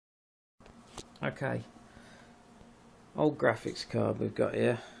Okay, old graphics card we've got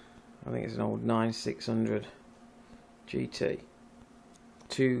here. I think it's an old 9600 GT.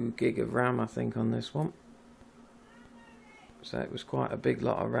 2 gig of RAM I think on this one. So it was quite a big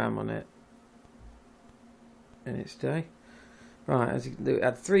lot of RAM on it in its day. Right, as you can do, it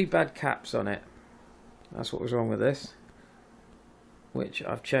had 3 bad caps on it. That's what was wrong with this, which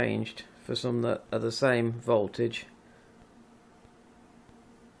I've changed for some that are the same voltage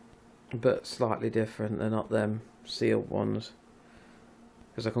but slightly different. They're not them sealed ones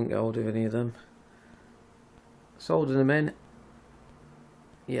because I couldn't get hold of any of them. Soldered them in.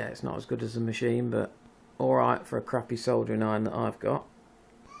 Yeah, it's not as good as the machine, but alright for a crappy soldering iron that I've got,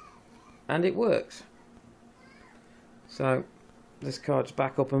 and it works. So this card's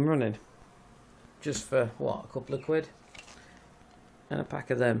back up and running just for what, a couple of quid and a pack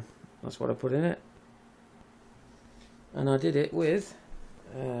of them. That's what I put in it, and I did it with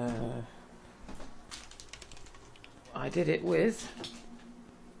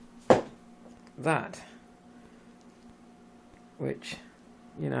that, which,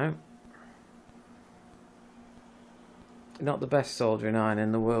 you know, not the best soldering iron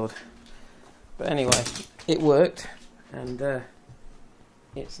in the world, but anyway, it worked, and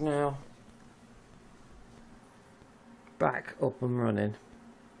it's now back up and running.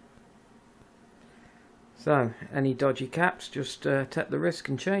 So any dodgy caps, just take the risk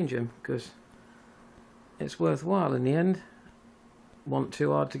and change them, because it's worthwhile in the end. Want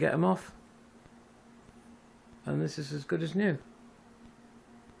too hard to get them off, and this is as good as new.